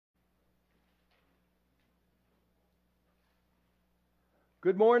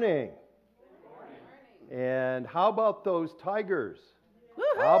Good morning. And how about those Tigers?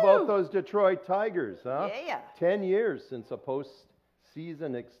 Woo-hoo! How about those Detroit Tigers, huh? Yeah. 10 years since a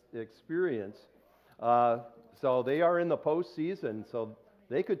postseason experience. So they are in the postseason, so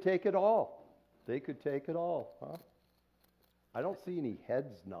they could take it all. They could take it all, huh? I don't see any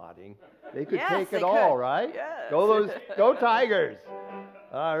heads nodding. They could take it all, right? Yes. Go Tigers.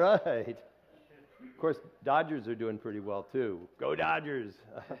 All right. Of course, Dodgers are doing pretty well too. Go Dodgers.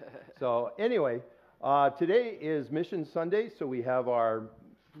 So anyway, today is Mission Sunday, so we have our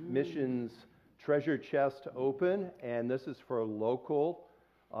missions treasure chest open, and this is for local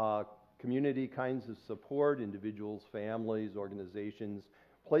community kinds of support, individuals, families, organizations,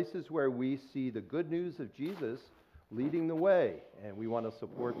 places where we see the good news of Jesus leading the way, and we want to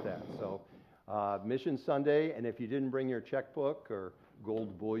support that. So Mission Sunday, and if you didn't bring your checkbook or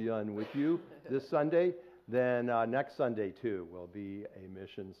gold bullion with you this Sunday, then next Sunday too will be a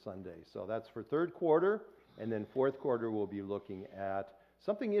Mission Sunday. So that's for third quarter, and then fourth quarter we'll be looking at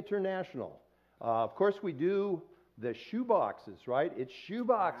something international. Of course we do the shoe boxes, right? It's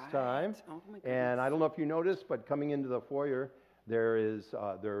shoebox time, Oh my goodness. and I don't know if you noticed, but coming into the foyer, there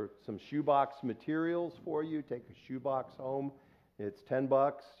are some shoebox materials for you. Take a shoebox home. It's $10.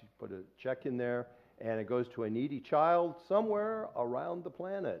 You put a check in there, and it goes to a needy child somewhere around the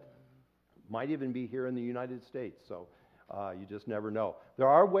planet. Might even be here in the United States, so you just never know. There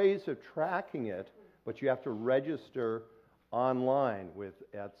are ways of tracking it, but you have to register online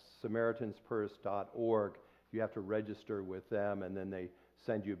at SamaritansPurse.org. You have to register with them, and then they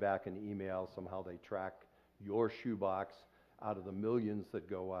send you back an email. Somehow they track your shoebox out of the millions that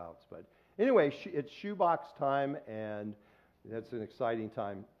go out. But anyway, it's shoebox time, and that's an exciting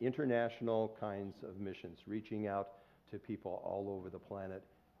time. International kinds of missions, reaching out to people all over the planet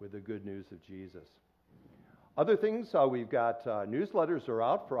with the good news of Jesus. Other things, we've got newsletters are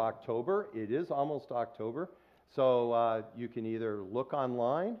out for October. It is almost October, so you can either look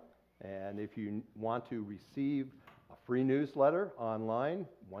online, and if you want to receive a free newsletter online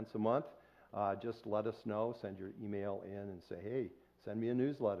once a month, just let us know, send your email in and say, hey, send me a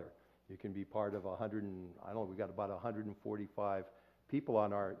newsletter. You can be part of we got about 145 people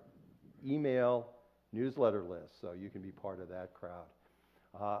on our email newsletter list, so you can be part of that crowd.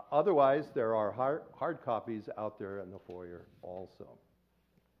 Otherwise, there are hard copies out there in the foyer also.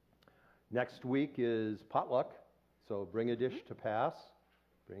 Next week is potluck, so bring a dish to pass.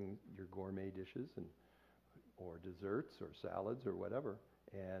 Bring your gourmet dishes or desserts or salads or whatever,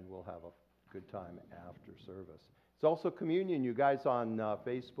 and we'll have a good time after service. It's also communion. You guys on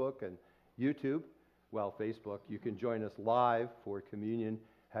Facebook and YouTube, well, Facebook, you can join us live for communion.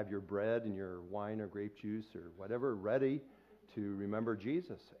 Have your bread and your wine or grape juice or whatever ready to remember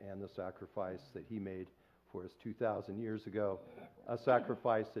Jesus and the sacrifice that he made for us 2,000 years ago, a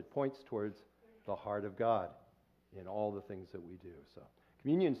sacrifice that points towards the heart of God in all the things that we do. So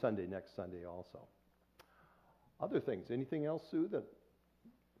Communion Sunday next Sunday also. Other things, anything else, Sue, that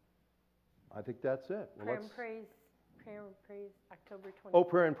I think that's it. Well, Prayer and praise, October 25th. Oh,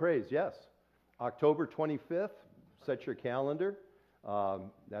 prayer and praise, yes. October 25th, set your calendar.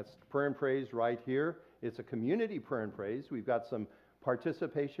 That's prayer and praise right here. It's a community prayer and praise. We've got some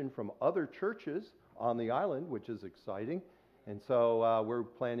participation from other churches on the island, which is exciting. And so we're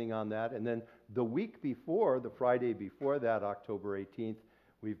planning on that. And then the week before, the Friday before that, October 18th,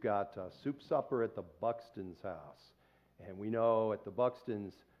 we've got soup supper at the Buxton's house. And we know at the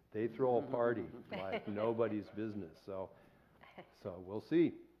Buxton's, they throw a party like nobody's business. So we'll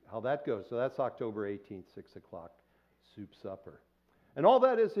see how that goes. So that's October 18th, 6 o'clock, soup supper. And all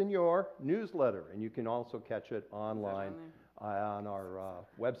that is in your newsletter. And you can also catch it online on our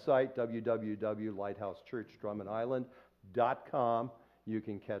website, www.lighthousechurchdrummondisland.com. You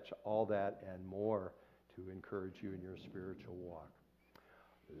can catch all that and more to encourage you in your spiritual walk.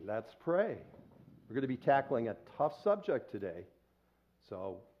 Let's pray. We're going to be tackling a tough subject today,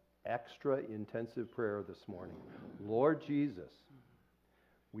 so extra intensive prayer this morning. Lord Jesus,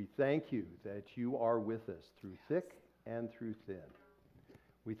 we thank you that you are with us through thick and through thin.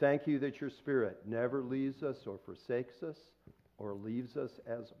 We thank you that your Spirit never leaves us or forsakes us or leaves us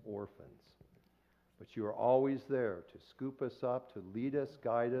as orphans. But you are always there to scoop us up, to lead us,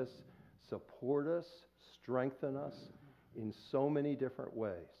 guide us, support us, strengthen us in so many different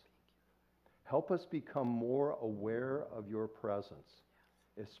ways. Help us become more aware of your presence,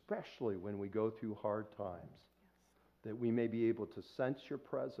 especially when we go through hard times, that we may be able to sense your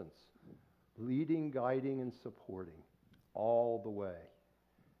presence, leading, guiding, and supporting all the way.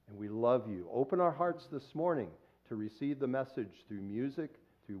 And we love you. Open our hearts this morning to receive the message through music,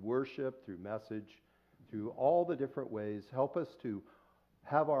 through worship, through message, through all the different ways. Help us to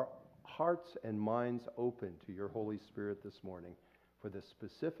have our hearts and minds open to your Holy Spirit this morning for the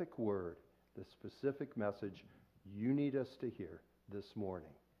specific word, the specific message you need us to hear this morning.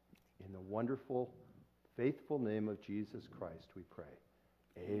 In the wonderful, faithful name of Jesus Christ, we pray.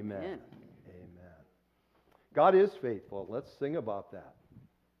 Amen. Amen. Amen. God is faithful. Let's sing about that.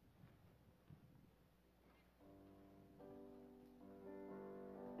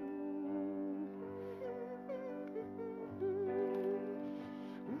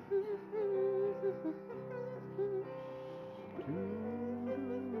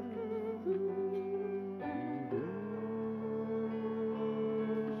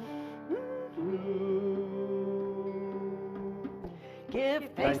 Give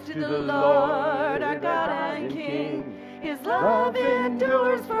thanks to the Lord, our God and King. His love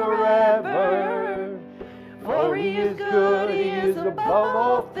endures forever. For He is good, He is above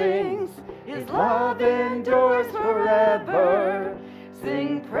all things. His love endures forever.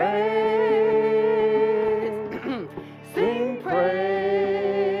 Sing praise, sing praise.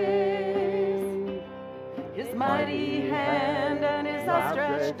 His mighty hand and His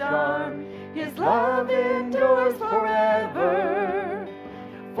outstretched arm, His love endures forever.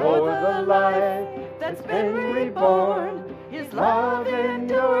 For the life that's been reborn, His love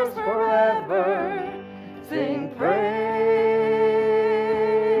endures forever. Sing praise,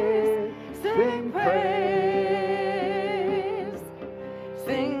 sing praise,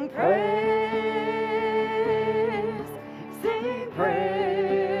 sing praise, sing praise.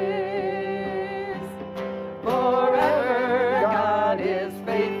 Forever God is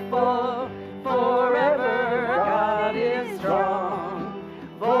faithful, forever God is strong,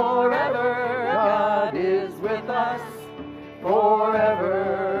 forever God is with us,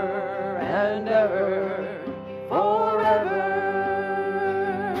 forever and ever, forever.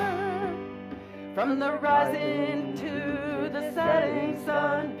 From the rising to the setting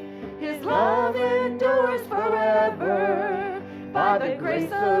sun, His love endures forever. By the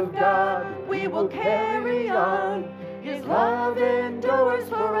grace of God, we will carry on. His love endures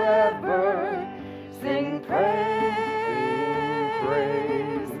forever. Sing praise,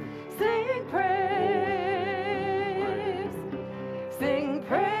 sing praise, sing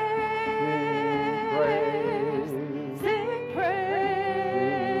praise, sing praise.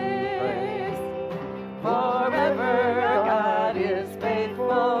 Forever God is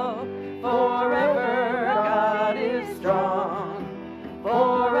faithful, forever God is strong,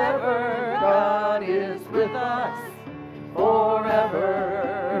 forever God is with us,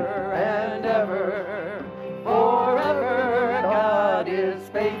 forever and ever. Forever God is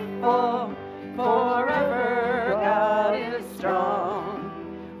faithful, forever God is strong,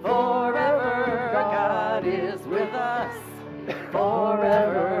 forever God is with us,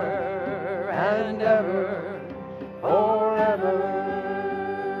 forever and ever, forever.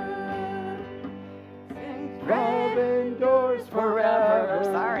 Sing love endures forever.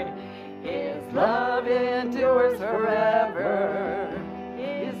 Sorry. His love endures forever.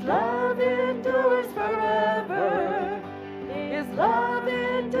 His love endures forever. His love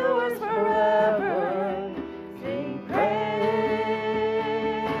endures forever. Sing praise,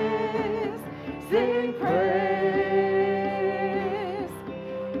 sing praise,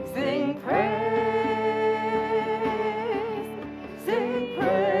 sing praise, sing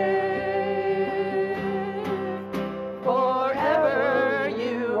praise. Forever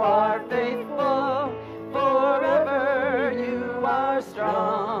you are faithful, forever you are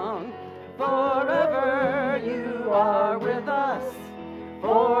strong, forever you are with us,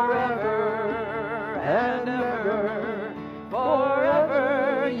 forever and ever.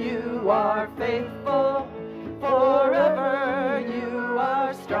 Forever you are faithful, forever you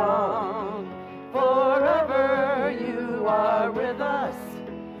are strong, forever you are with us,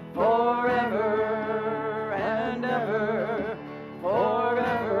 forever and ever,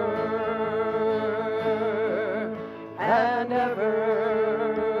 forever and ever,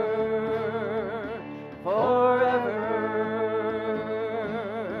 forever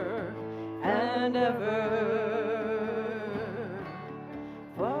and ever,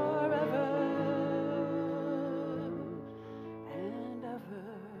 forever and ever.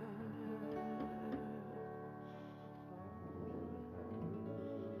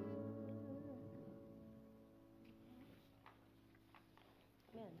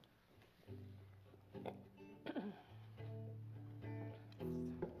 Amen.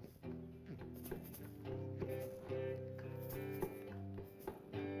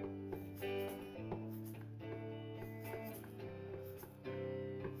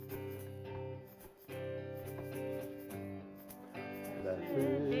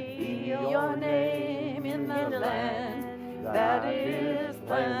 Blessed Be your name in the land, that is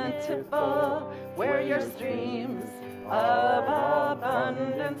plentiful, where your streams of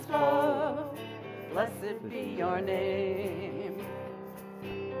abundance flow. Blessed be your name.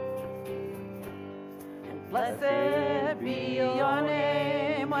 And blessed be your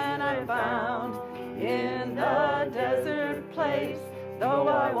name when I'm found in the desert place. Though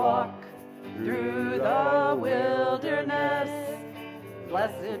I walk through the wilderness,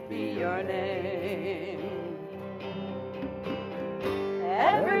 blessed be your name.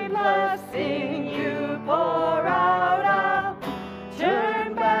 Every blessing you pour out, I'll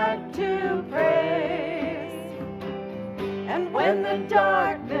turn back to praise. And when the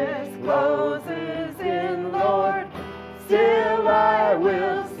darkness closes in, Lord, still I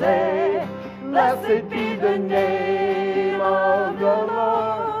will say, blessed be the name of the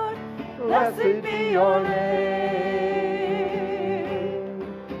Lord. Blessed be your name.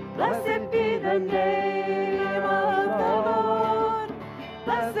 Blessed be the name of the Lord.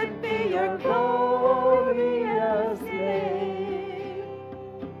 Blessed be your glorious name.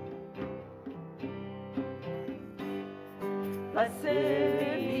 Blessed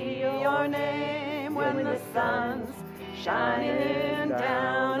be your name when the sun's shining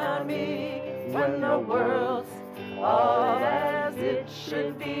down on me, when the world's all as it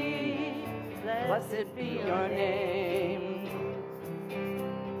should be. Blessed be your name.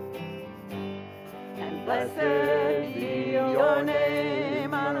 And blessed be your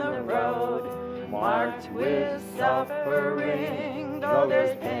name on the road marked with suffering, though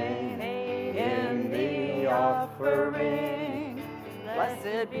there's pain in the offering.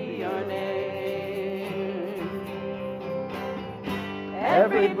 Blessed be your name.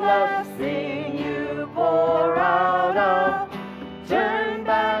 Every blessing you pour out, I'll turn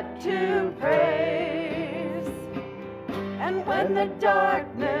back to praise. And when the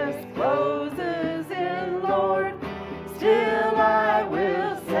darkness closes in, Lord, still I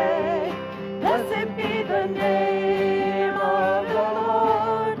will say, blessed be the name of the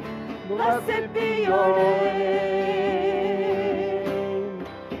Lord. Blessed be your name.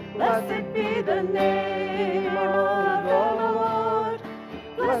 Blessed be the name of the Lord.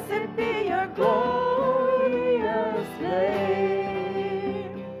 Blessed be your glorious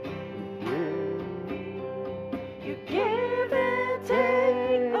name. You give and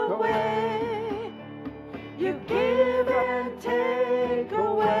take away. You give and take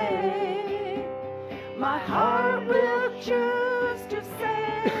away. My heart will choose to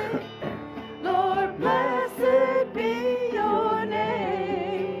say, Lord, blessed be your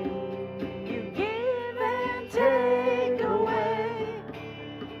name. You give and take away.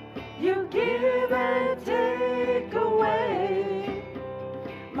 You give and take away.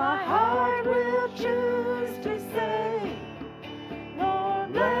 My heart will choose to say,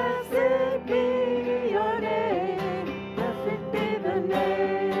 Lord, blessed be your name. Blessed be the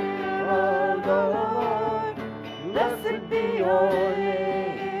name of the Lord. Blessed be your name.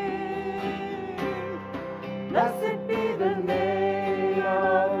 Blessed be the name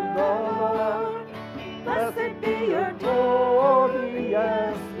of the Lord. Blessed be your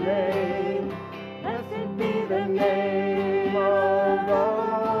glorious name. Blessed be the name of the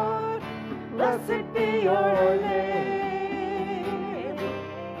Lord. Blessed be your name.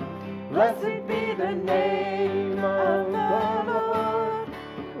 Blessed be the name of the Lord.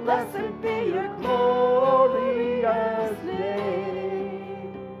 Blessed be your glorious name.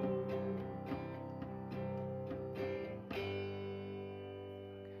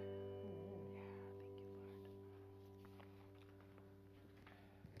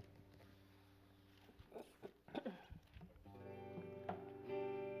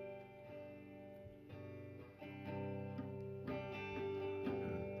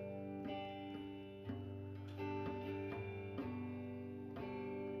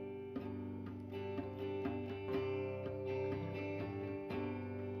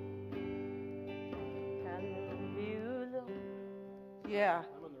 Yeah.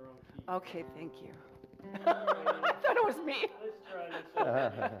 I'm on the wrong key. Okay, thank you. I thought it was me. Let's try this one.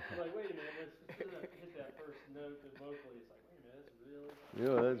 Like, wait a minute, let's hit that first note, because vocally it's like, wait a minute, that's really...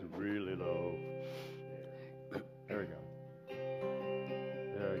 Yeah, that's really low. There we go.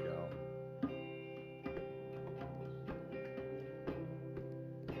 There we go.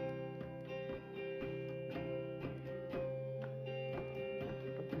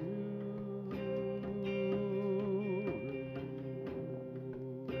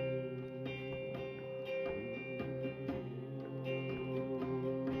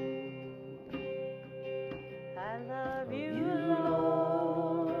 I love you,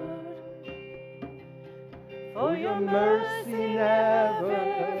 Lord, for your mercy never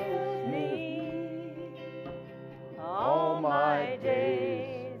fails me. All my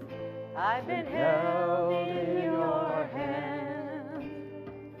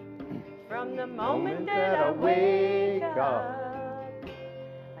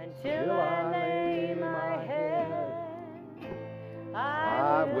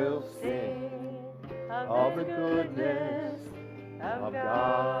goodness of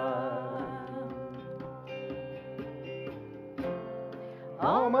God.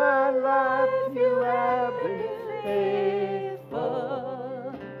 All my life you have been faithful.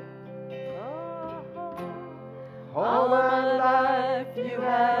 All my life you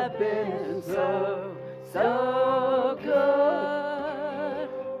have been so, so good.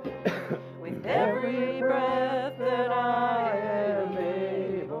 With every breath that I am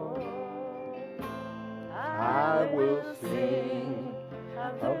able, I will sing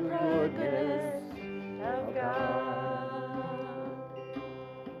of the goodness of God.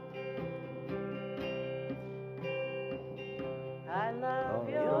 I love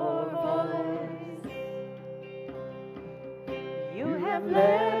your voice. You have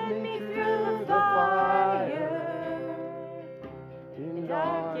led me through the fire in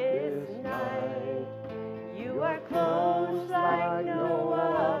darkest night. You are close like no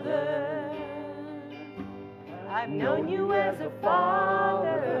other. I've known you as a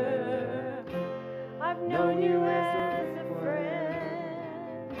father. I've known you as a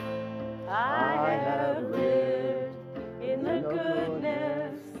friend. I have lived in the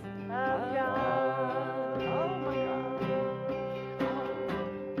goodness of God. Oh my God.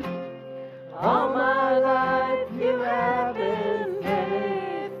 All my life you have been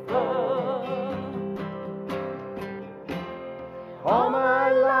faithful. All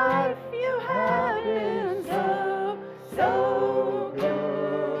my life you have been so, so good.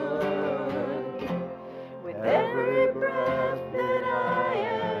 With every breath that I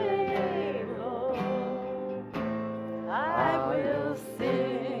am able, I will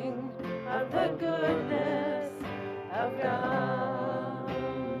sing of the goodness of God.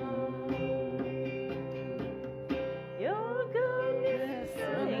 Your goodness is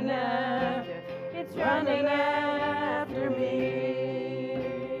running after, it's running after me.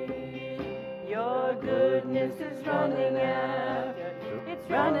 Your goodness is running after, it's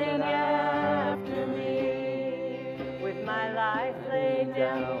running after me. With my life laid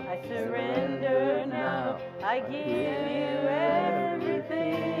down, I surrender now. I give you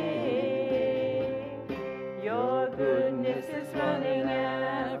everything. Your goodness is running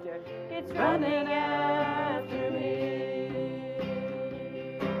after, it's running after me.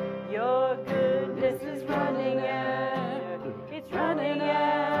 Your goodness is running after, it's running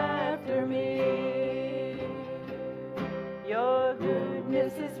after me. Your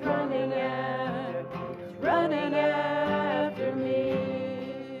goodness is running after, it's running after me.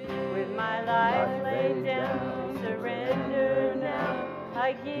 With my life laid down, surrender now.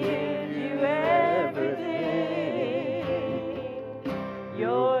 I give you everything.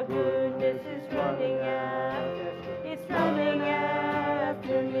 Your goodness is running after, it's running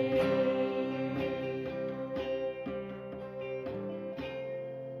after me.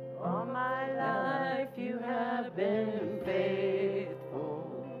 All my life you have been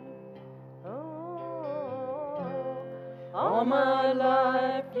faithful. Oh, all my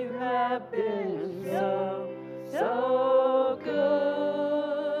life you have been so, so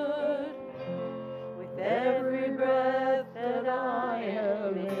good. With every breath that I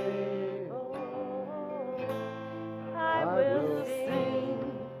am able, I will sing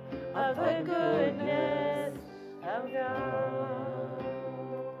of the goodness of God.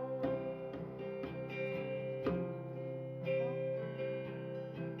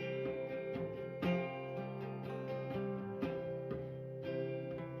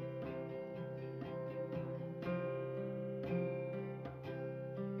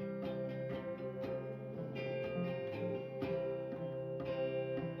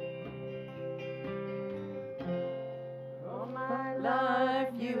 All my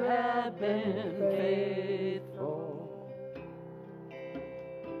life you have been faithful.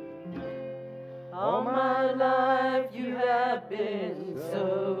 All my life you have been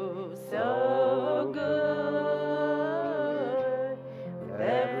so, so good. With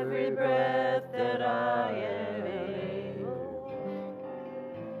every breath that I am able,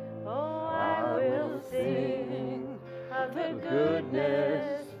 oh, I will sing of the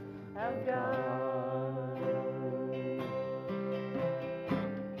goodness of God.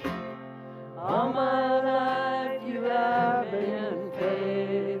 All my life you have been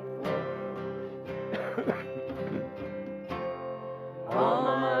faithful. All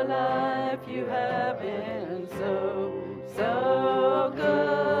my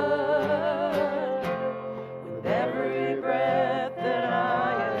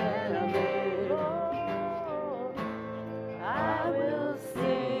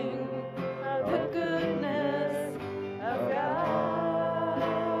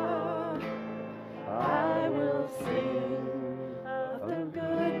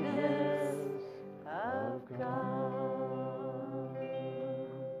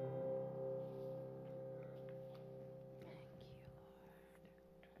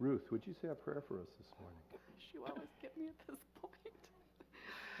Ruth, would you say a prayer for us this morning? You always get me at this point.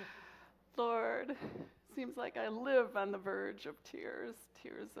 Lord, seems like I live on the verge of tears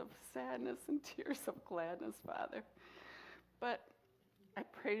of sadness and tears of gladness, Father. But I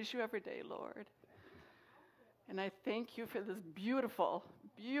praise you every day, Lord. And I thank you for this beautiful,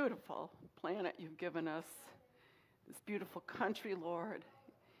 beautiful planet you've given us, this beautiful country, Lord,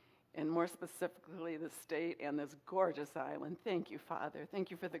 and more specifically the state and this gorgeous island. Thank you, Father.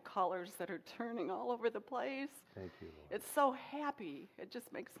 Thank you for the colors that are turning all over the place. Thank you, Lord. It's so happy. It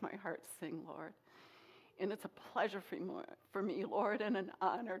just makes my heart sing, Lord. And it's a pleasure for me, Lord, and an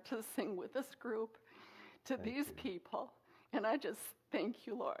honor to sing with this group to these people. And I just thank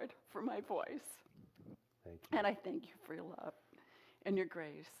you, Lord, for my voice. Thank you. And I thank you for your love and your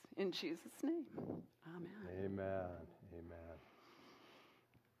grace. In Jesus' name, amen. Amen. Amen.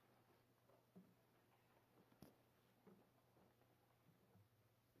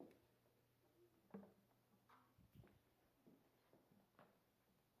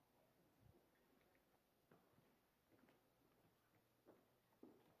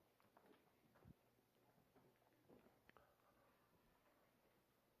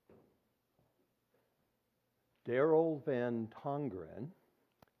 Daryl Tongeren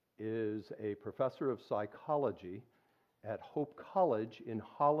is a professor of psychology at Hope College in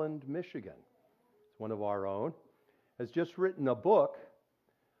Holland, Michigan. It's one of our own. Has just written a book,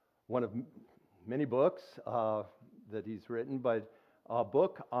 one of many books that he's written, but a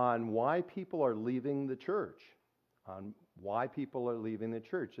book on why people are leaving the church, And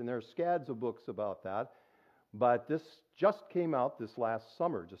there are scads of books about that, but this just came out this last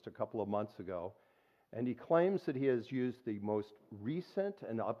summer, just a couple of months ago. And he claims that he has used the most recent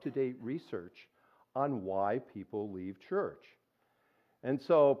and up-to-date research on why people leave church. And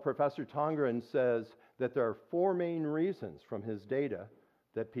so Professor Tongeren says that there are 4 main reasons from his data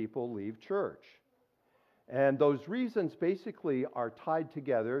that people leave church. And those reasons basically are tied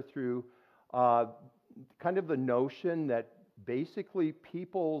together through kind of the notion that basically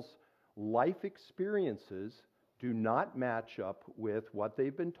people's life experiences do not match up with what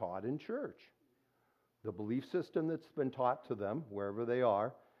they've been taught in church. The belief system that's been taught to them, wherever they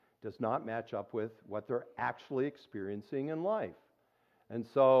are, does not match up with what they're actually experiencing in life. And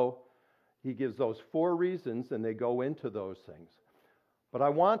so he gives those 4 reasons, and they go into those things. But I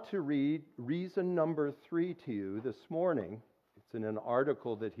want to read reason number 3 to you this morning. It's in an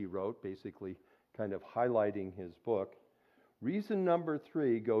article that he wrote, basically kind of highlighting his book. Reason number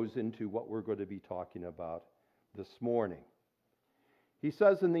 3 goes into what we're going to be talking about this morning. He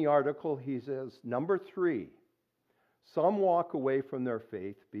says in the article, he says, number 3, some walk away from their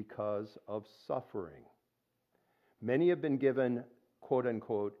faith because of suffering. Many have been given, quote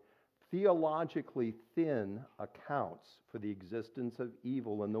unquote, theologically thin accounts for the existence of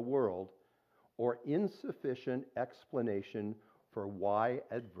evil in the world, or insufficient explanation for why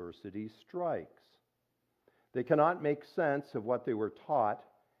adversity strikes. They cannot make sense of what they were taught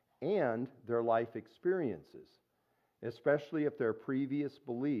and their life experiences, especially if their previous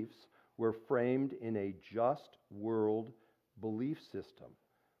beliefs were framed in a just world belief system,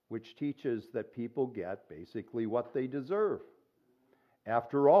 which teaches that people get basically what they deserve.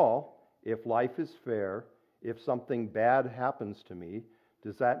 After all, if life is fair, if something bad happens to me,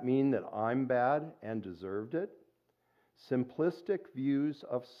 does that mean that I'm bad and deserved it? Simplistic views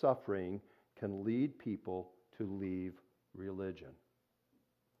of suffering can lead people to leave religion.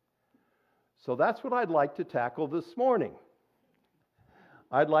 So that's what I'd like to tackle this morning.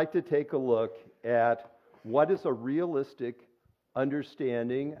 I'd like to take a look at what is a realistic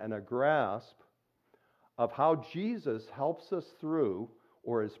understanding and a grasp of how Jesus helps us through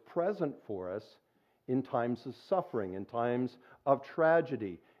or is present for us in times of suffering, in times of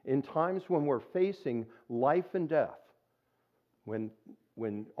tragedy, in times when we're facing life and death, when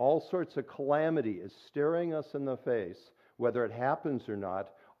all sorts of calamity is staring us in the face, whether it happens or not.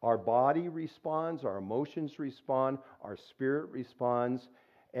 Our body responds, our emotions respond, our spirit responds,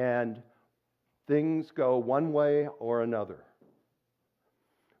 and things go one way or another.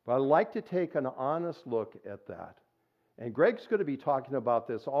 But I'd like to take an honest look at that. And Greg's going to be talking about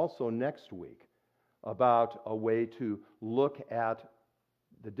this also next week, about a way to look at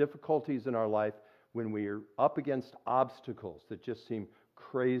the difficulties in our life when we're up against obstacles that just seem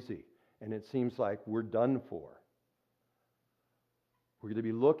crazy and it seems like we're done for. We're going to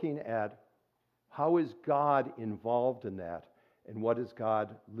be looking at how is God involved in that, and what is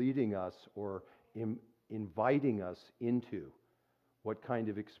God leading us or inviting us into? What kind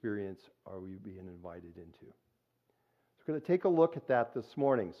of experience are we being invited into? So we're going to take a look at that this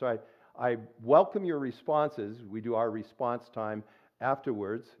morning. So I welcome your responses. We do our response time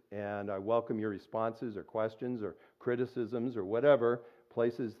afterwards, and I welcome your responses or questions or criticisms or whatever,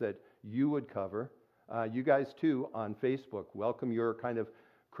 places that you would cover. You guys too on Facebook, welcome your kind of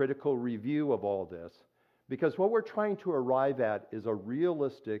critical review of all this, because what we're trying to arrive at is a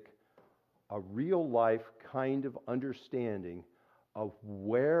realistic, a real life kind of understanding of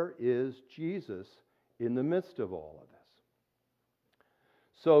where is Jesus in the midst of all of this.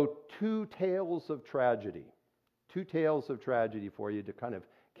 So two tales of tragedy for you to kind of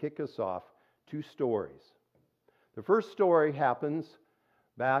kick us off, two stories. The first story happens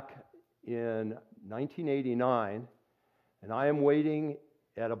back in 1989, and I am waiting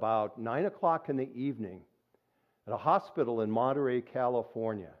at about 9 o'clock in the evening at a hospital in Monterey,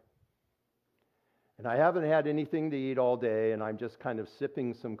 California. And I haven't had anything to eat all day, and I'm just kind of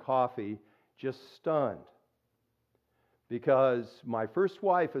sipping some coffee, just stunned. Because my first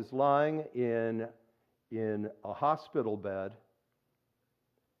wife is lying in a hospital bed,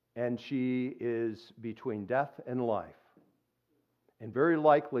 and she is between death and life. And very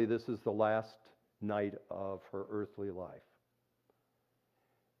likely this is the last night of her earthly life.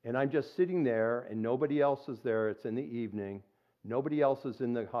 And I'm just sitting there, and nobody else is there. It's in the evening. Nobody else is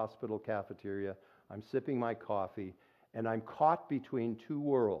in the hospital cafeteria. I'm sipping my coffee, and I'm caught between two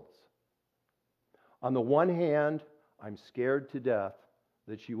worlds. On the one hand, I'm scared to death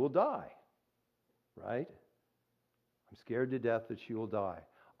that she will die, right? I'm scared to death that she will die.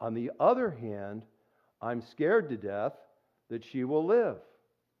 On the other hand, I'm scared to death that she will live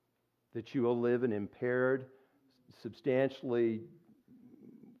an impaired, substantially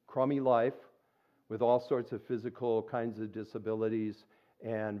crummy life with all sorts of physical kinds of disabilities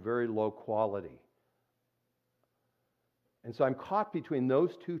and very low quality. And so I'm caught between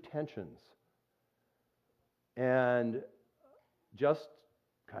those two tensions. And just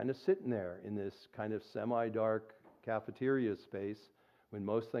kind of sitting there in this kind of semi-dark cafeteria space when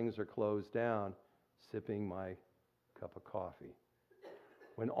most things are closed down, sipping my cup of coffee.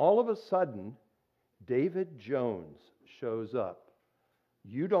 When all of a sudden, David Jones shows up.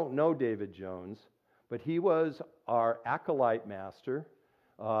 You don't know David Jones, but he was our acolyte master.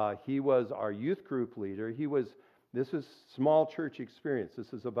 He was our youth group leader. This is small church experience.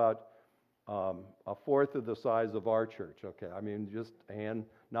 This is about a fourth of the size of our church. Okay, I mean,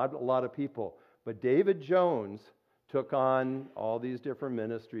 not a lot of people. But David Jones took on all these different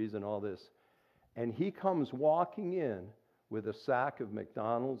ministries and all this. And he comes walking in with a sack of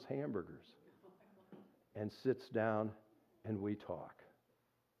McDonald's hamburgers and sits down and we talk.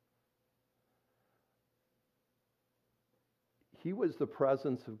 He was the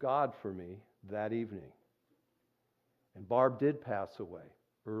presence of God for me that evening. And Barb did pass away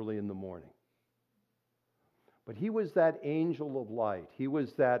early in the morning. But he was that angel of light. He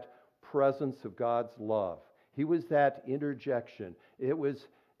was that presence of God's love. He was that interjection. It was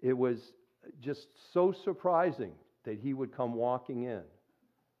just so surprising that he would come walking in.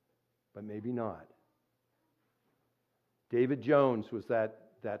 But maybe not. David Jones was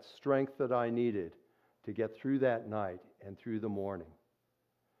that strength that I needed to get through that night and through the morning.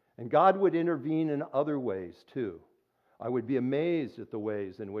 And God would intervene in other ways too. I would be amazed at the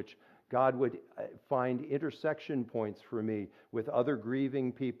ways in which God would find intersection points for me with other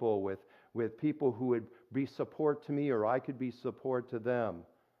grieving people, with people who would be support to me or I could be support to them.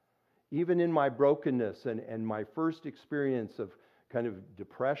 Even in my brokenness and my first experience of kind of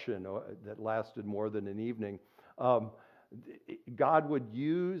depression that lasted more than an evening, God would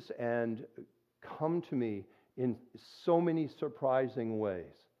use and come to me in so many surprising ways.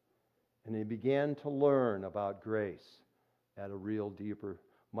 And I began to learn about grace at a real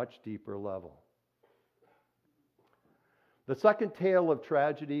much deeper level. The second tale of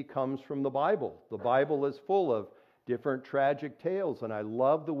tragedy comes from the Bible. The Bible is full of different tragic tales, and I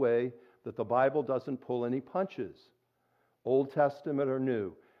love the way that the Bible doesn't pull any punches, Old Testament or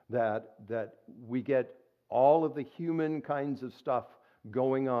New, that we get all of the human kinds of stuff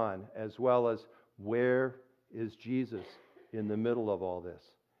going on, as well as where is Jesus in the middle of all this.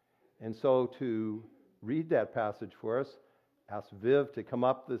 And so to read that passage for us, ask Viv to come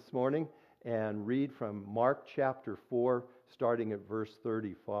up this morning and read from Mark chapter 4, starting at verse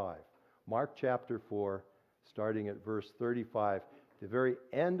 35. Mark chapter 4, starting at verse 35. The very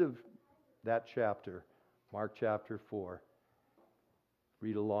end of that chapter, Mark chapter 4.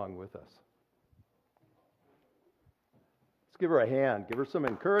 Read along with us. Let's give her a hand. Give her some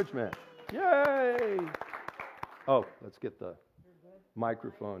encouragement. Yay! Oh, let's get the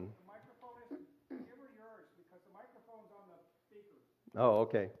microphone. Oh,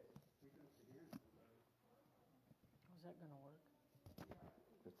 okay. Is that going to work?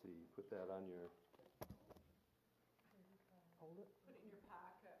 Let's see, put that on your... Hold it.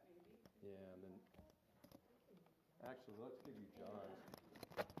 Actually, let's give you John's.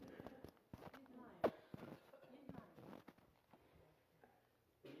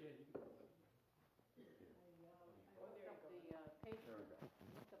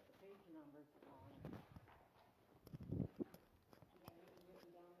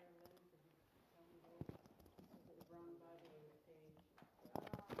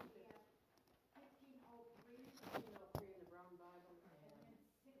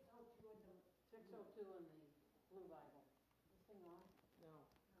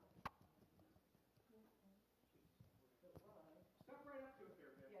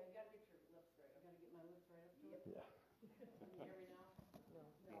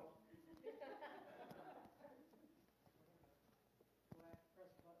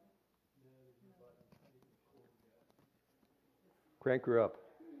 Crank her up.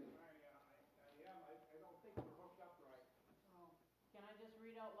 Can I just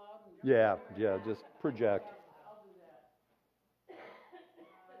read out loud? Yeah, just project. I'll do that. This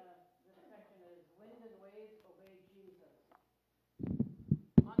section is Wind and Waves Obey Jesus.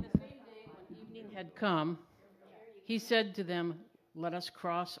 On the same day when evening had come, he said to them, "Let us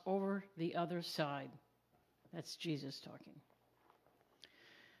cross over the other side." That's Jesus talking.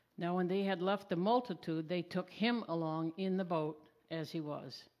 Now when they had left the multitude, they took him along in the boat as he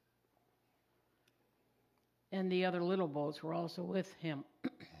was. And the other little boats were also with him.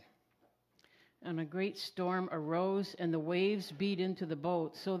 And a great storm arose, and the waves beat into the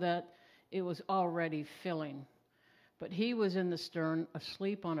boat, so that it was already filling. But he was in the stern,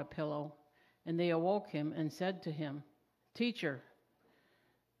 asleep on a pillow, and they awoke him and said to him, "Teacher,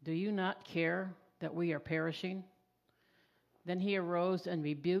 do you not care that we are perishing?" Then he arose and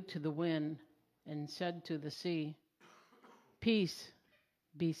rebuked the wind and said to the sea, "Peace,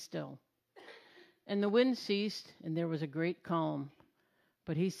 be still." And the wind ceased, and there was a great calm.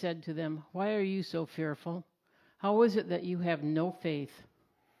 But he said to them, "Why are you so fearful? How is it that you have no faith?"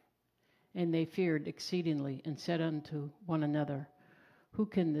 And they feared exceedingly and said unto one another, "Who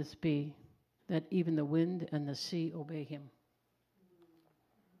can this be, that even the wind and the sea obey him?"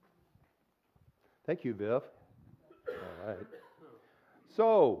 Thank you, Viv. All right.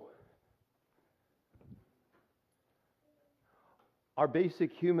 So, our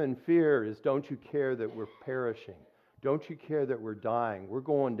basic human fear is, don't you care that we're perishing? Don't you care that we're dying? We're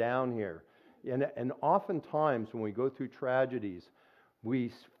going down here. And oftentimes when we go through tragedies, we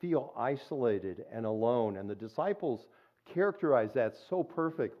feel isolated and alone. And the disciples characterize that so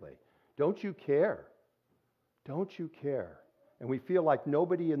perfectly. Don't you care? Don't you care? And we feel like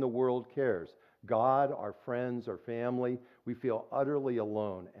nobody in the world cares. God, our friends, our family, we feel utterly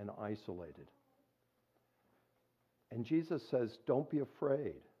alone and isolated. And Jesus says, don't be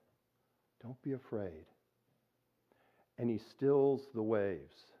afraid. Don't be afraid. And he stills the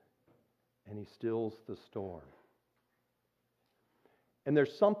waves. And he stills the storm. And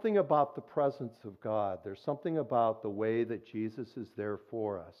there's something about the presence of God. There's something about the way that Jesus is there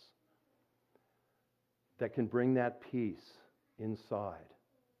for us that can bring that peace inside.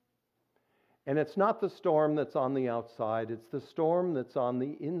 And it's not the storm that's on the outside, it's the storm that's on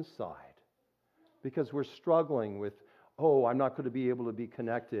the inside. Because we're struggling with, I'm not going to be able to be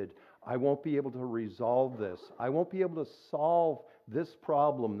connected. I won't be able to resolve this. I won't be able to solve this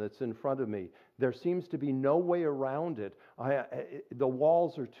problem that's in front of me. There seems to be no way around it. The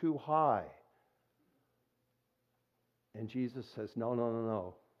walls are too high. And Jesus says,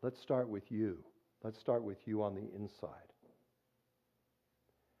 no. Let's start with you. Let's start with you on the inside.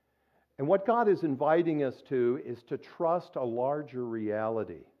 And what God is inviting us to is to trust a larger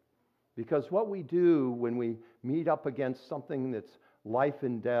reality. Because what we do when we meet up against something that's life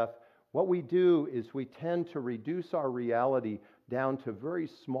and death, what we do is we tend to reduce our reality down to very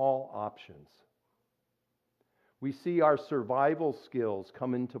small options. We see our survival skills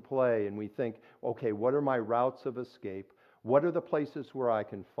come into play and we think, okay, what are my routes of escape? What are the places where I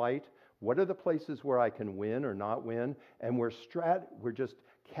can fight? What are the places where I can win or not win? And we're just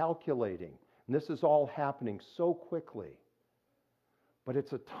calculating. And this is all happening so quickly. But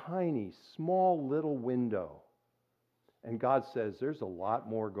it's a tiny, small little window. And God says there's a lot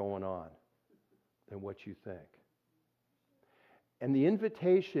more going on than what you think. And the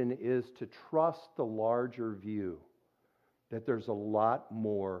invitation is to trust the larger view, that there's a lot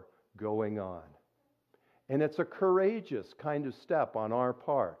more going on. And it's a courageous kind of step on our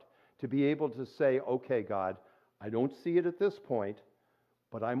part to be able to say, okay, God, I don't see it at this point,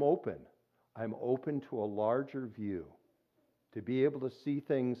 but I'm open. I'm open to a larger view, to be able to see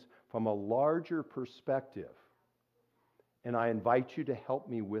things from a larger perspective. And I invite you to help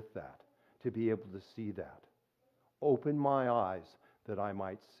me with that, to be able to see that. Open my eyes that I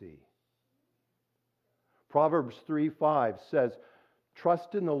might see. Proverbs 3:5 says,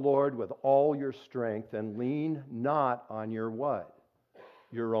 trust in the Lord with all your strength and lean not on your what?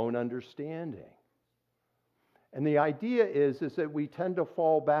 Your own understanding. And the idea is that we tend to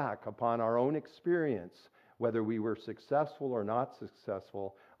fall back upon our own experience, whether we were successful or not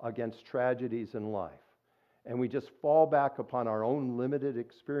successful, against tragedies in life. And we just fall back upon our own limited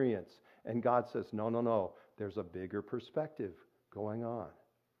experience. And God says, no, no, no, there's a bigger perspective going on.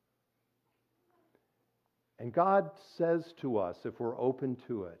 And God says to us, if we're open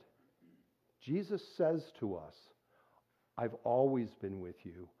to it, Jesus says to us, I've always been with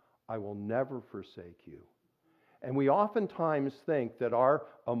you. I will never forsake you. And we oftentimes think that our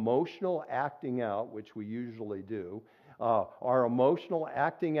emotional acting out, which we usually do, our emotional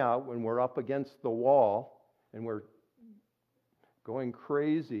acting out when we're up against the wall and we're going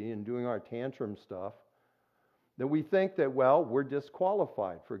crazy and doing our tantrum stuff, that we think that, well, we're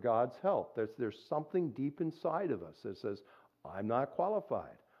disqualified for God's help. There's something deep inside of us that says, I'm not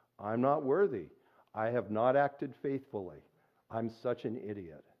qualified. I'm not worthy. I have not acted faithfully. I'm such an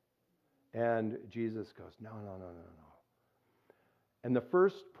idiot. And Jesus goes, no, no, no, no, no. And the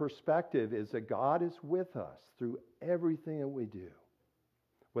first perspective is that God is with us through everything that we do.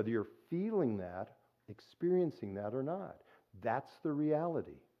 Whether you're feeling that, experiencing that or not. That's the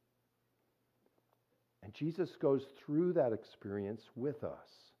reality. And Jesus goes through that experience with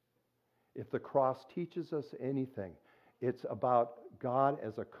us. If the cross teaches us anything, it's about God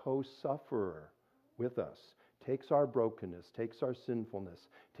as a co-sufferer with us. Takes our brokenness, takes our sinfulness,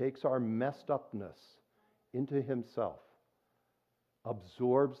 takes our messed upness into himself,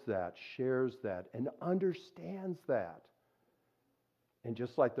 absorbs that, shares that, and understands that. And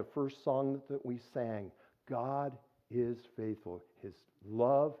just like the first song that we sang, God is faithful. His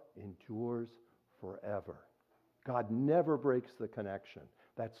love endures forever. God never breaks the connection.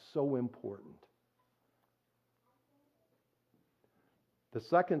 That's so important. The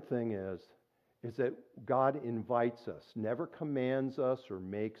second thing is that God invites us, never commands us or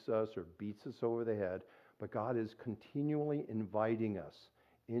makes us or beats us over the head, but God is continually inviting us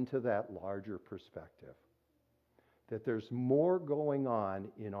into that larger perspective. That there's more going on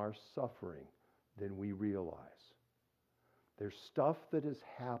in our suffering than we realize. There's stuff that is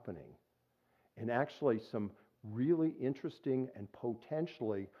happening, and actually some really interesting and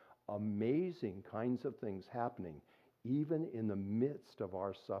potentially amazing kinds of things happening, even in the midst of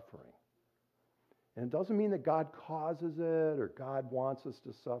our suffering. And it doesn't mean that God causes it or God wants us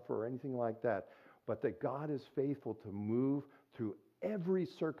to suffer or anything like that, but that God is faithful to move through every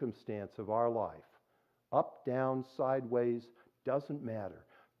circumstance of our life. Up, down, sideways, doesn't matter.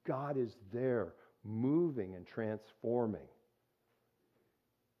 God is there moving and transforming.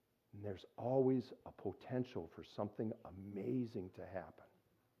 And there's always a potential for something amazing to happen.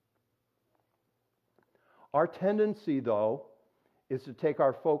 Our tendency, though, is to take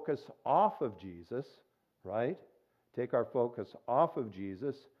our focus off of Jesus, right? Take our focus off of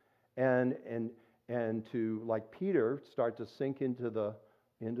Jesus and to, like Peter, start to sink into the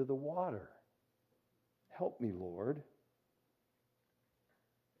water. Help me, Lord.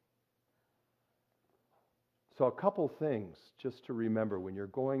 So a couple things just to remember when you're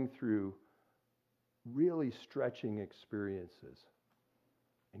going through really stretching experiences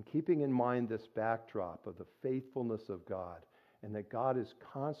and keeping in mind this backdrop of the faithfulness of God and that God is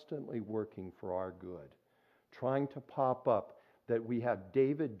constantly working for our good, trying to pop up, that we have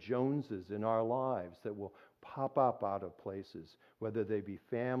David Joneses in our lives that will pop up out of places, whether they be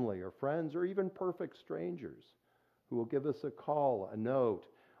family or friends or even perfect strangers who will give us a call, a note,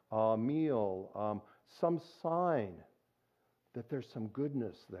 a meal, some sign that there's some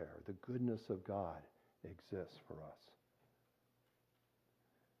goodness there. The goodness of God exists for us.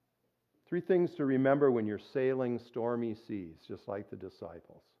 3 things to remember when you're sailing stormy seas, just like the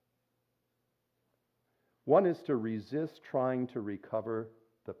disciples. 1 is to resist trying to recover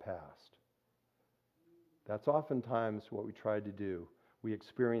the past. That's oftentimes what we try to do. We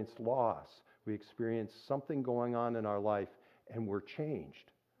experience loss. We experience something going on in our life, and we're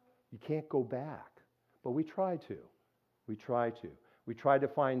changed. You can't go back, but we try to. We try to. We try to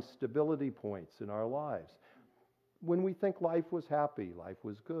find stability points in our lives. When we think life was happy, life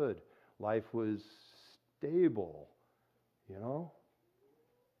was good, life was stable,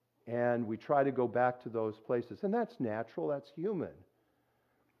 and we try to go back to those places. And that's natural, that's human.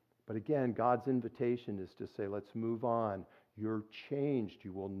 But again, God's invitation is to say, let's move on. You're changed.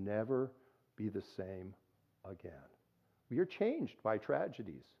 You will never be the same again. We are changed by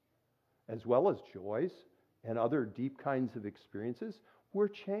tragedies, as well as joys and other deep kinds of experiences. We're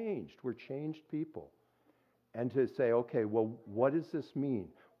changed. We're changed people. And to say, okay, well, what does this mean?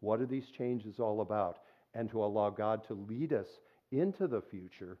 What are these changes all about? and to allow God to lead us into the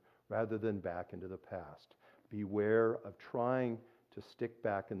future rather than back into the past. Beware of trying to stick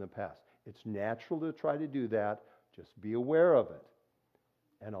back in the past. It's natural to try to do that. Just be aware of it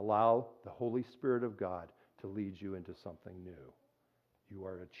and allow the Holy Spirit of God to lead you into something new. You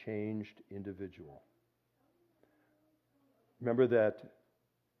are a changed individual. Remember that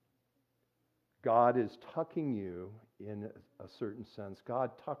God is tucking you in a certain sense.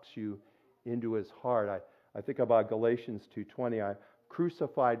 God tucks you into his heart. I think about Galatians 2:20. I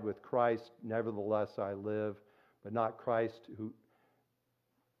crucified with Christ, nevertheless I live, but not Christ who,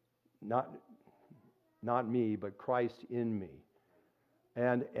 not me, but Christ in me.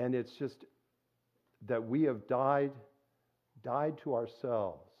 And it's just that we have died to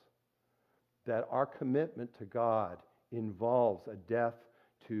ourselves, that our commitment to God involves a death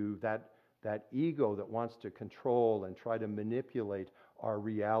to that ego that wants to control and try to manipulate our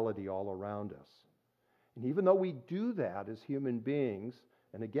reality all around us. And even though we do that as human beings,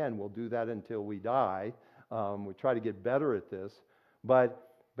 and again, we'll do that until we die, we try to get better at this, but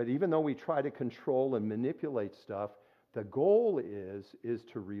even though we try to control and manipulate stuff, the goal is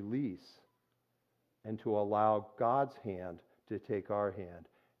to release and to allow God's hand to take our hand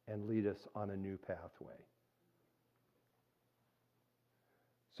and lead us on a new pathway.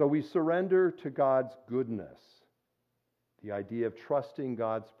 So we surrender to God's goodness, the idea of trusting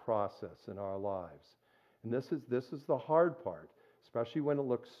God's process in our lives. And this is the hard part, especially when it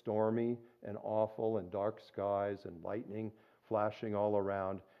looks stormy and awful and dark skies and lightning flashing all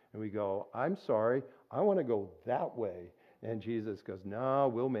around. And we go, I'm sorry, I want to go that way. And Jesus goes, no,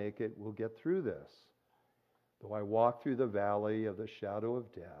 we'll make it. We'll get through this. Though I walk through the valley of the shadow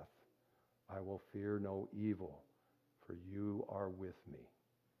of death, I will fear no evil, for you are with me.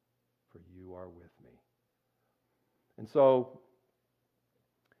 For you are with me. And so,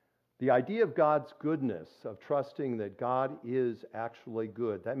 the idea of God's goodness, of trusting that God is actually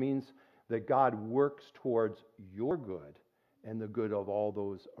good, that means that God works towards your good and the good of all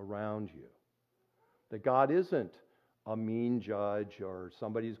those around you. That God isn't a mean judge or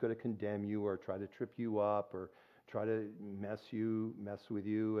somebody who's going to condemn you or try to trip you up or try to mess with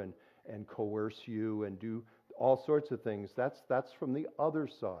you and coerce you and do all sorts of things. That's from the other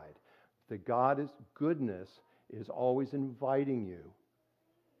side. That God's goodness is always inviting you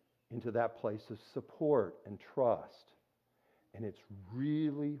into that place of support and trust. And it's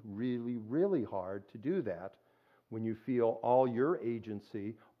really, really, really hard to do that when you feel all your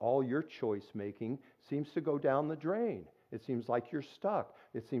agency, all your choice making seems to go down the drain. It seems like you're stuck.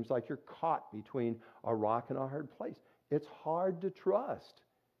 It seems like you're caught between a rock and a hard place. It's hard to trust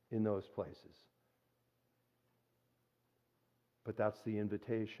in those places. But that's the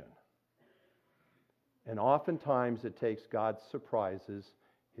invitation. And oftentimes it takes God's surprises,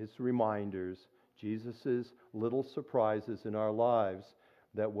 his reminders, Jesus' little surprises in our lives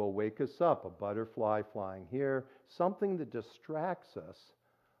that will wake us up. A butterfly flying here, something that distracts us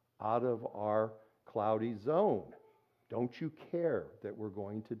out of our cloudy zone. Don't you care that we're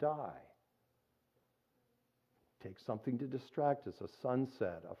going to die? Take something to distract us, a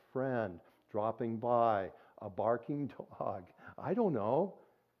sunset, a friend dropping by, a barking dog. I don't know,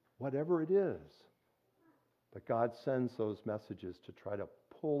 whatever it is. But God sends those messages to try to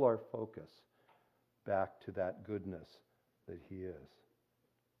pull our focus back to that goodness that he is.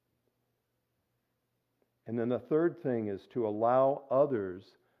 And then the third thing is to allow others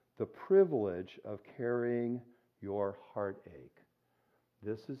the privilege of carrying your heartache.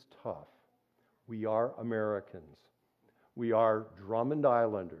 This is tough. We are Americans. We are Drummond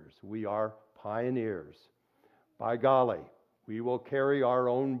Islanders. We are pioneers. By golly, we will carry our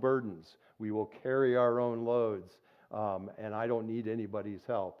own burdens. We will carry our own loads. And I don't need anybody's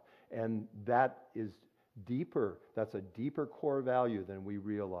help. And that is deeper. That's a deeper core value than we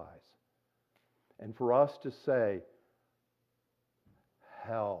realize. And for us to say,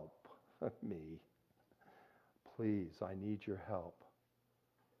 help me. Please, I need your help.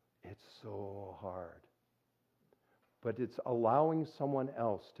 It's so hard. But it's allowing someone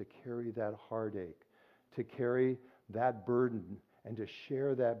else to carry that heartache, to carry that burden, and to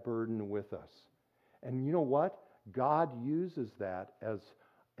share that burden with us. And you know what? God uses that as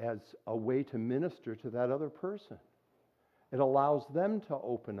a way to minister to that other person. It allows them to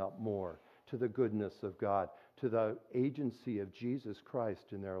open up more to the goodness of God, to the agency of Jesus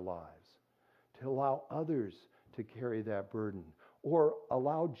Christ in their lives, to allow others to carry that burden, or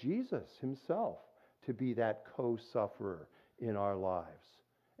allow Jesus himself to be that co-sufferer in our lives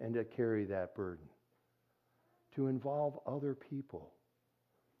and to carry that burden, to involve other people.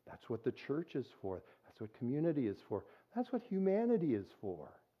 That's what the church is for. That's what community is for. That's what humanity is for.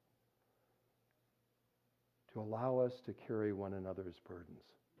 to allow us to carry one another's burdens.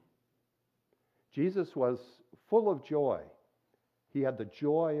 Jesus was full of joy. He had the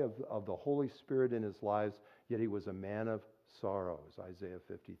joy of the Holy Spirit in his lives, yet he was a man of sorrows, Isaiah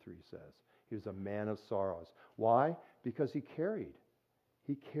 53 says. He was a man of sorrows. Why? Because he carried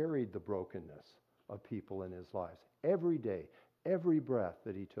the brokenness of people in his lives. Every day, every breath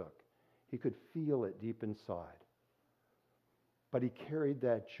that he took, he could feel it deep inside. But he carried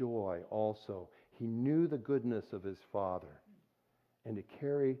that joy also. He knew the goodness of his Father. And to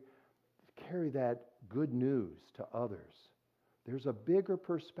carry that good news to others. There's a bigger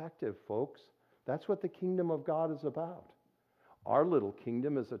perspective, folks. That's what the kingdom of God is about. Our little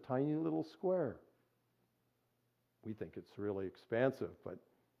kingdom is a tiny little square. We think it's really expansive, but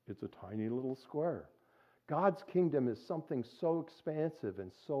it's a tiny little square. God's kingdom is something so expansive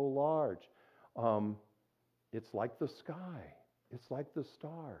and so large. It's like the sky. It's like the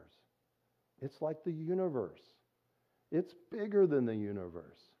stars. It's like the universe. It's bigger than the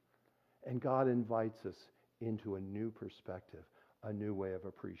universe. And God invites us into a new perspective, a new way of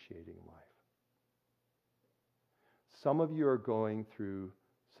appreciating life. Some of you are going through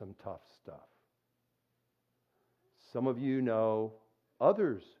some tough stuff. Some of you know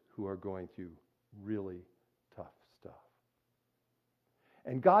others who are going through really tough stuff.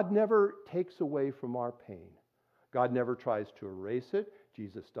 And God never takes away from our pain. God never tries to erase it.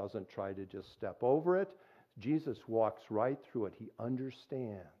 Jesus doesn't try to just step over it. Jesus walks right through it. He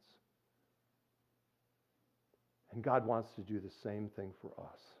understands. And God wants to do the same thing for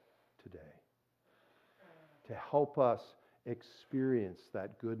us today. To help us experience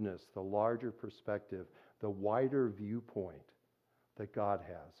that goodness, the larger perspective, the wider viewpoint that God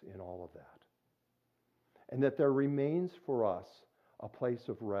has in all of that. And that there remains for us a place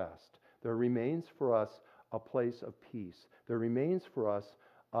of rest. There remains for us a place of peace. There remains for us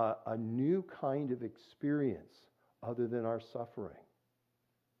a new kind of experience other than our suffering.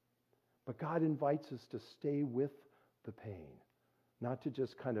 But God invites us to stay with the pain, not to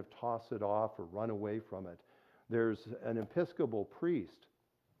just kind of toss it off or run away from it. There's an Episcopal priest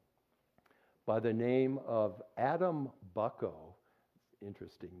by the name of Adam Bucko,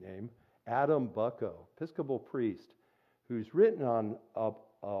 interesting name, Adam Bucko, Episcopal priest, who's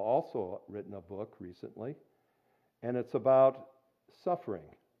also written a book recently, and it's about suffering.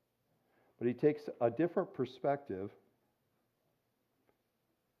 But he takes a different perspective.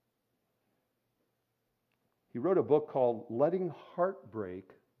 He wrote a book called Letting Heartbreak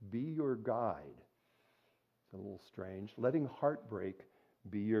Be Your Guide. It's a little strange. Letting Heartbreak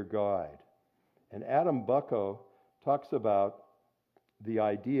Be Your Guide. And Adam Bucko talks about the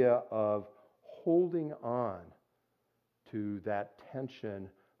idea of holding on to that tension,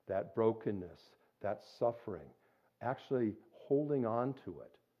 that brokenness, that suffering. Actually holding on to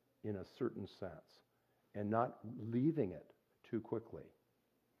it in a certain sense and not leaving it too quickly.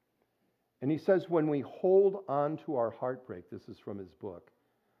 And he says when we hold on to our heartbreak, this is from his book,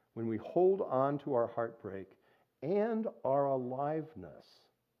 when we hold on to our heartbreak and our aliveness,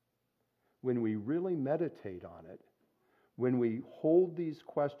 when we really meditate on it, when we hold these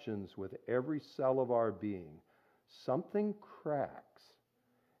questions with every cell of our being, something cracks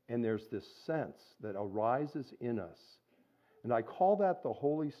and there's this sense that arises in us. And I call that the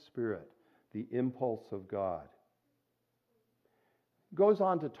Holy Spirit, the impulse of God. Goes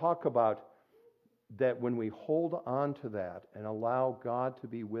on to talk about that when we hold on to that and allow God to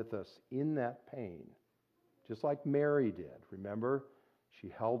be with us in that pain, just like Mary did, remember?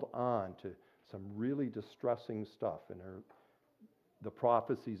 She held on to some really distressing stuff in the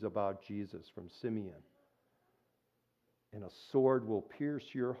prophecies about Jesus from Simeon. And a sword will pierce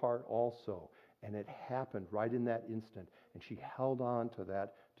your heart also. And it happened right in that instant. And she held on to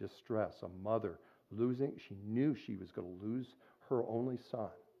that distress. A mother she knew she was going to lose her only son.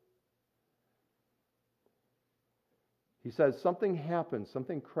 He says something happens,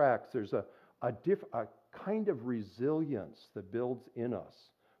 something cracks. There's a kind of resilience that builds in us,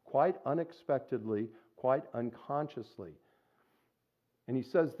 quite unexpectedly, quite unconsciously. And he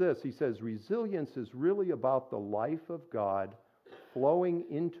says this, he says, resilience is really about the life of God flowing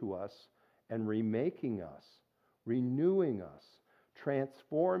into us and remaking us, renewing us,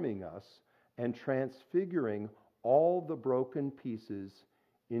 transforming us, and transfiguring all the broken pieces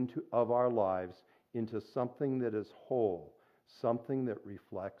of our lives into something that is whole, something that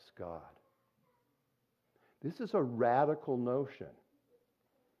reflects God. This is a radical notion,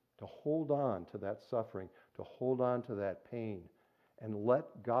 to hold on to that suffering, to hold on to that pain, and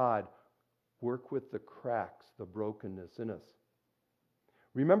let God work with the cracks, the brokenness in us.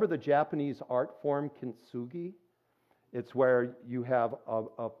 Remember the Japanese art form kintsugi? It's where you have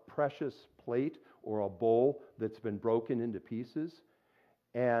a precious plate or a bowl that's been broken into pieces.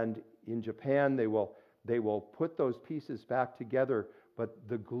 And in Japan, they will put those pieces back together, but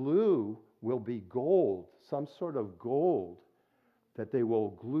the glue will be gold, some sort of gold, that they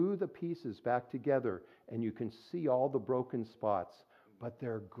will glue the pieces back together, and you can see all the broken spots, but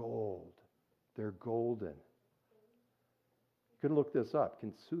they're gold. They're golden. You can look this up,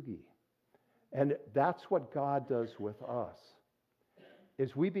 kintsugi. And that's what God does with us,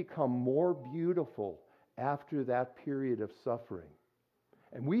 is we become more beautiful after that period of suffering.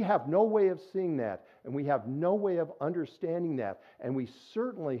 And we have no way of seeing that, and we have no way of understanding that, and we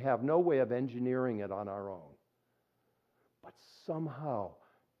certainly have no way of engineering it on our own. But somehow,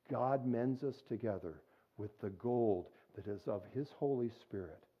 God mends us together with the gold that is of His Holy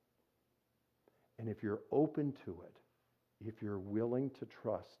Spirit. And if you're open to it, if you're willing to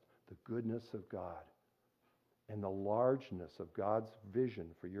trust the goodness of God and the largeness of God's vision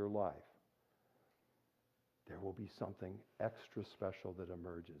for your life, there will be something extra special that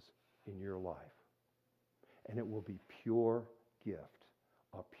emerges in your life. And it will be pure gift,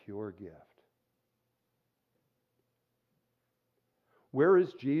 a pure gift. Where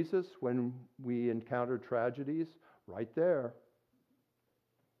is Jesus when we encounter tragedies? Right there.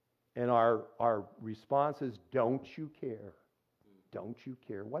 And our response is, don't you care? Don't you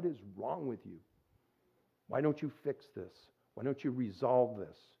care? What is wrong with you? Why don't you fix this? Why don't you resolve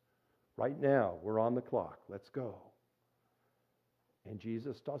this? Right now, we're on the clock. Let's go. And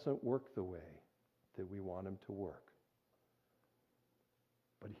Jesus doesn't work the way that we want Him to work.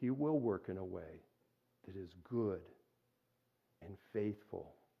 But He will work in a way that is good and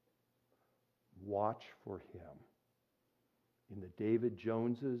faithful. Watch for Him. In the David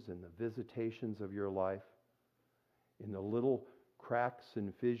Joneses and the visitations of your life, in the little cracks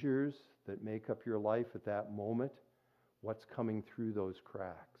and fissures that make up your life at that moment, what's coming through those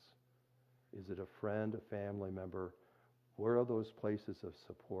cracks? Is it a friend, a family member? Where are those places of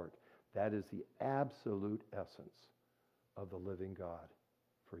support? That is the absolute essence of the living God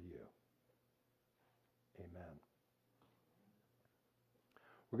for you. Amen.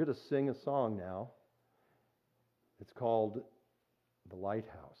 We're going to sing a song now. It's called The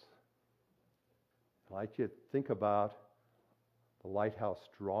Lighthouse. I'd like you to think about the lighthouse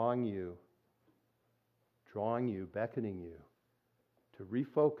drawing you, beckoning you to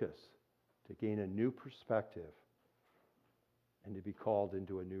refocus, to gain a new perspective, and to be called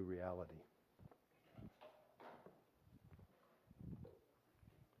into a new reality.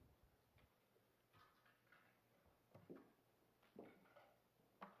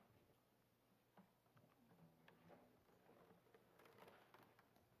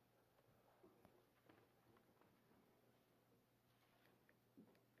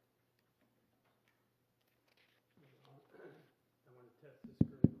 I want to test this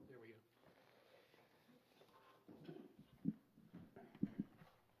screen. There we go.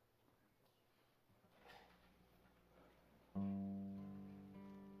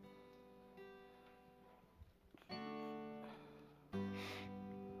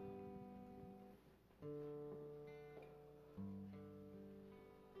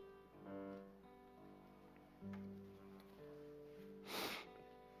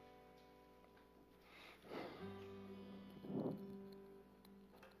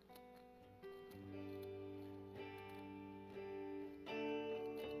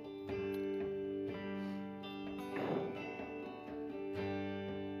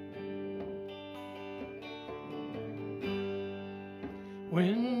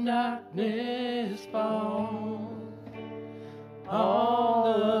 When darkness falls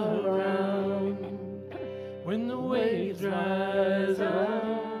all around, when the waves rise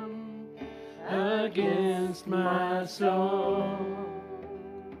up against my soul,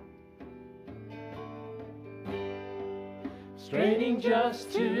 straining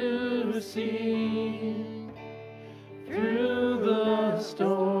just to see through the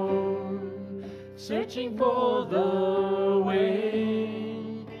storm, searching for the way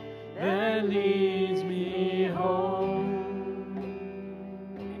that leads me home.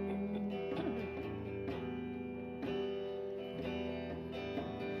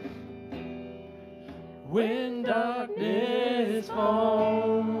 When darkness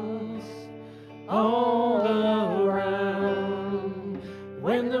falls all around,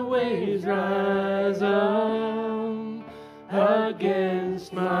 when the waves rise up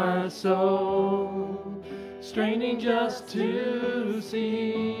against my soul, straining just to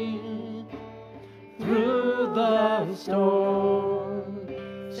see through the storm,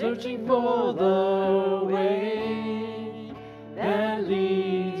 searching for the way that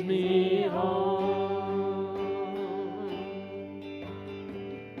leads me home.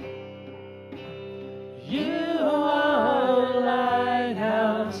 You are the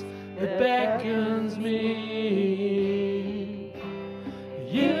lighthouse that beckons me.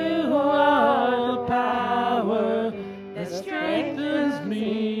 You are the power that strengthens me.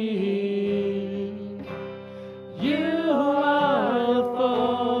 You are the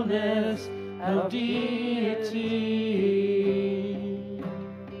fullness of deity.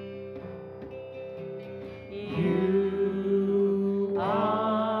 You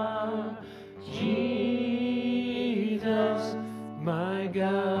are Jesus, my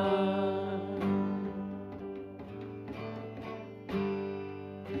God.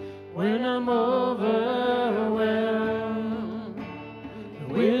 When I'm overwhelmed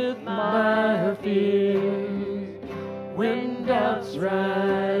with my fears, when doubts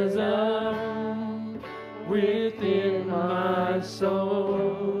rise up within my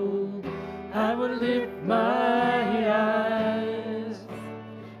soul, I will lift my eyes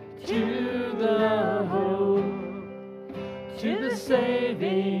to the hope, to the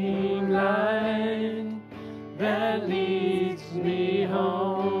saving light that leads me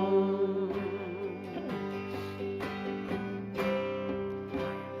home.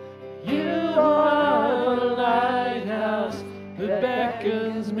 You are the lighthouse that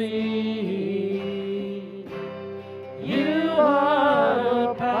beckons me. You are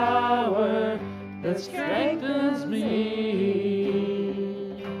the power that strengthens me.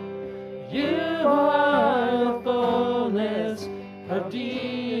 You are the fullness of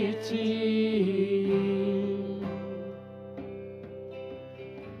deity.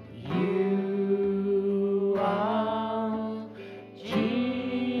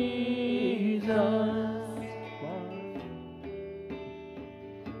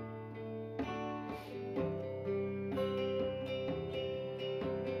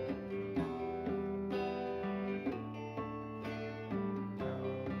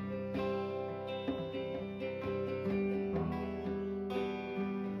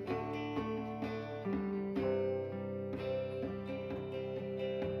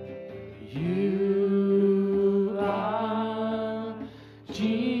 You are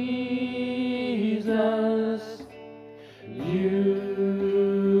Jesus. You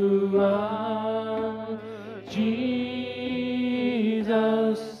are Jesus.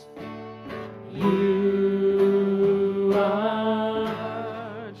 You are Jesus. You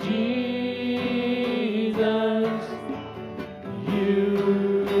are Jesus.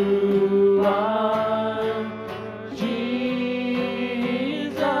 You are Jesus.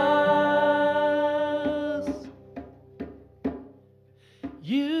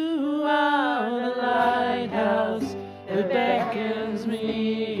 You are the lighthouse that beckons me.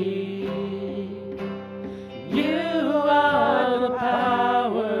 You are the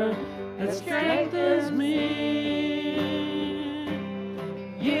power that strengthens me.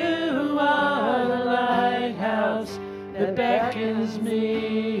 You are the lighthouse that beckons me.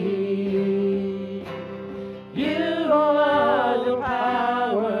 You are the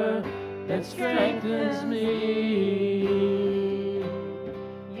power that strengthens me.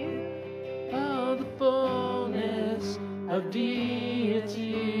 You are the fullness of deity.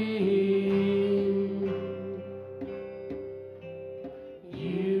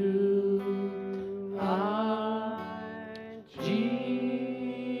 You are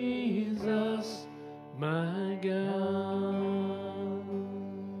Jesus, my God.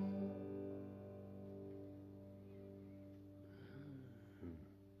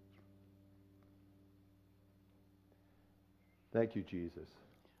 Thank you, Jesus.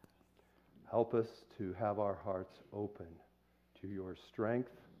 Help us to have our hearts open to your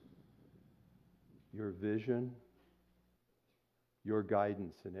strength, your vision, your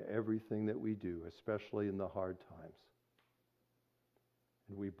guidance in everything that we do, especially in the hard times.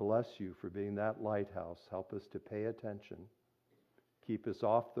 And we bless you for being that lighthouse. Help us to pay attention. Keep us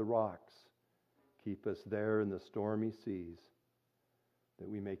off the rocks. Keep us there in the stormy seas, that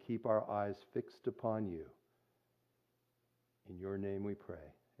we may keep our eyes fixed upon you. In your name we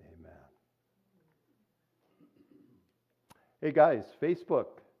pray. Amen. Hey guys,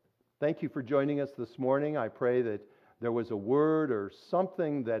 Facebook. Thank you for joining us this morning. I pray that there was a word or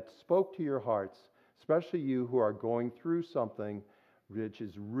something that spoke to your hearts, especially you who are going through something which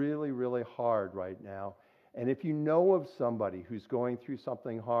is really, really hard right now. And if you know of somebody who's going through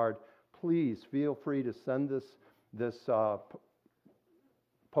something hard, please feel free to send this Facebook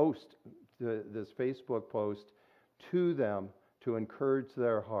post to them to encourage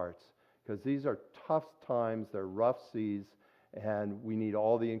their hearts, because these are tough times, they're rough seas, and we need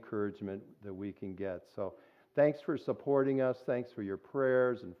all the encouragement that we can get. So thanks for supporting us. Thanks for your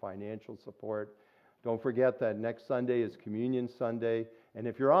prayers and financial support. Don't forget that next Sunday is Communion Sunday, and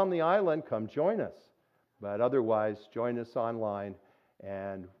if you're on the island, come join us. But otherwise, join us online,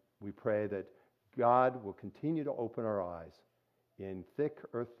 and we pray that God will continue to open our eyes in thick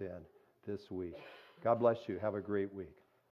or thin this week. God bless you. Have a great week.